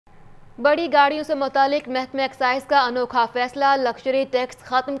बड़ी गाड़ियों से मुतालिक महकमा एक्साइज का अनोखा फैसला, लग्जरी टैक्स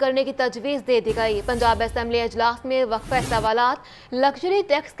खत्म करने की तजवीज़ दे दी गई। पंजाब असम्बली अजलास में वक्फा सवालात, लग्जरी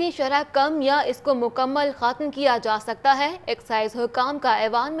टैक्स की शरह कम या इसको मुकम्मल खत्म किया जा सकता है, एक्साइज हुकाम का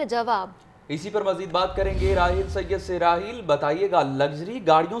ऐवान में जवाब। इसी पर मजीद बात करेंगे राहिल सैयद से। राहिल बताइएगा, लग्जरी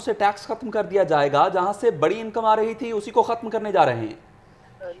गाड़ियों से टैक्स खत्म कर दिया जाएगा, जहां से बड़ी इनकम आ रही थी उसी को खत्म करने जा रहे हैं।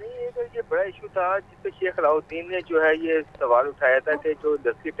 नहीं, एक ये बड़ा इशू था जिस पे शेख अलाउद्दीन ने जो है ये सवाल उठाया था कि जो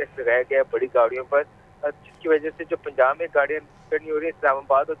लग्जरी टैक्स लगाया गया है बड़ी गाड़ियों पर, जिसकी वजह से जो पंजाब में गाड़ियां नहीं हो रही है,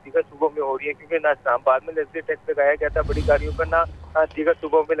 इस्लामाबाद और दीगर सूबों में हो रही है, क्योंकि ना इस्लामाबाद में लग्जरी टैक्स लगाया गया था बड़ी गाड़ियों पर, ना दीगर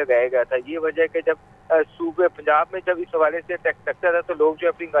सूबों में लगाया गया था। ये वजह है कि जब सूबे पंजाब में जब इस हवाले से टैक्स लगता था तो लोग जो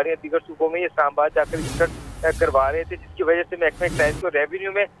अपनी गाड़ियां दीगर सूबों में इस्लामाबाद जाकर रजिस्टर करवा रहे थे, जिसकी वजह से महकमा एक्साइज को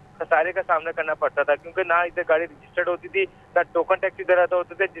रेवेन्यू में खसारे का सामना करना पड़ता था, क्योंकि ना इधर गाड़ी रजिस्टर्ड होती थी, ना टोकन टैक्स इधर आता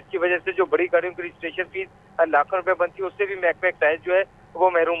होते थे, जिसकी वजह से जो बड़ी गाड़ियों की रजिस्ट्रेशन फीस लाखों रुपए बनती है, उससे भी महकमा एक्साइज जो है वो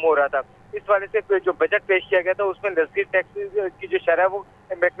महरूम हो रहा था। इस वाले से जो बजट पेश किया गया था उसमें लग्जरी टैक्स की जो शरह वो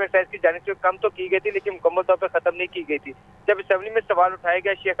महकमा एक्साइज की जानिब से कम तो की गई थी, लेकिन मुकम्मल तौर पर खत्म नहीं की गई थी। जब असेंबली में सवाल उठाया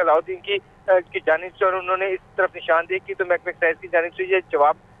गया शेख अलाउद्दीन की जानिब से और उन्होंने इस तरफ निशानदेही की, तो महकमा एक्साइज की जानिब से ये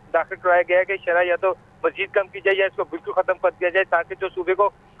जवाब दाखिल कराया गया कि शरह या तो मजीद कम की जाए या इसको बिल्कुल खत्म कर दिया जाए, ताकि जो सूबे को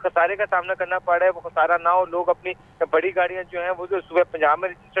खसारे का सामना करना पड़ रहा है वो खसारा ना हो, लोग अपनी बड़ी गाड़ियां जो हैं वो जो सूबे पंजाब में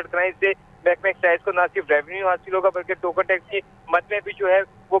रजिस्टर्ड कराएं। इससे महकमा एक्साइज को ना सिर्फ रेवेन्यू हासिल होगा बल्कि टोकन टैक्स की मद में भी जो है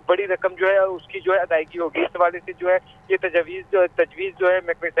वो बड़ी रकम जो है उसकी जो है अदायगी होगी। इस हवाले से जो है ये तजवीज़ जो है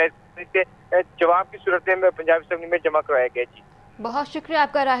महकमा एक्साइज से जवाब की सूरत में पंजाब असेंबली में जमा करवाया गया। जी बहुत शुक्रिया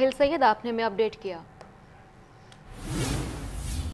आपका राहिल सैयद, आपने हमें अपडेट किया।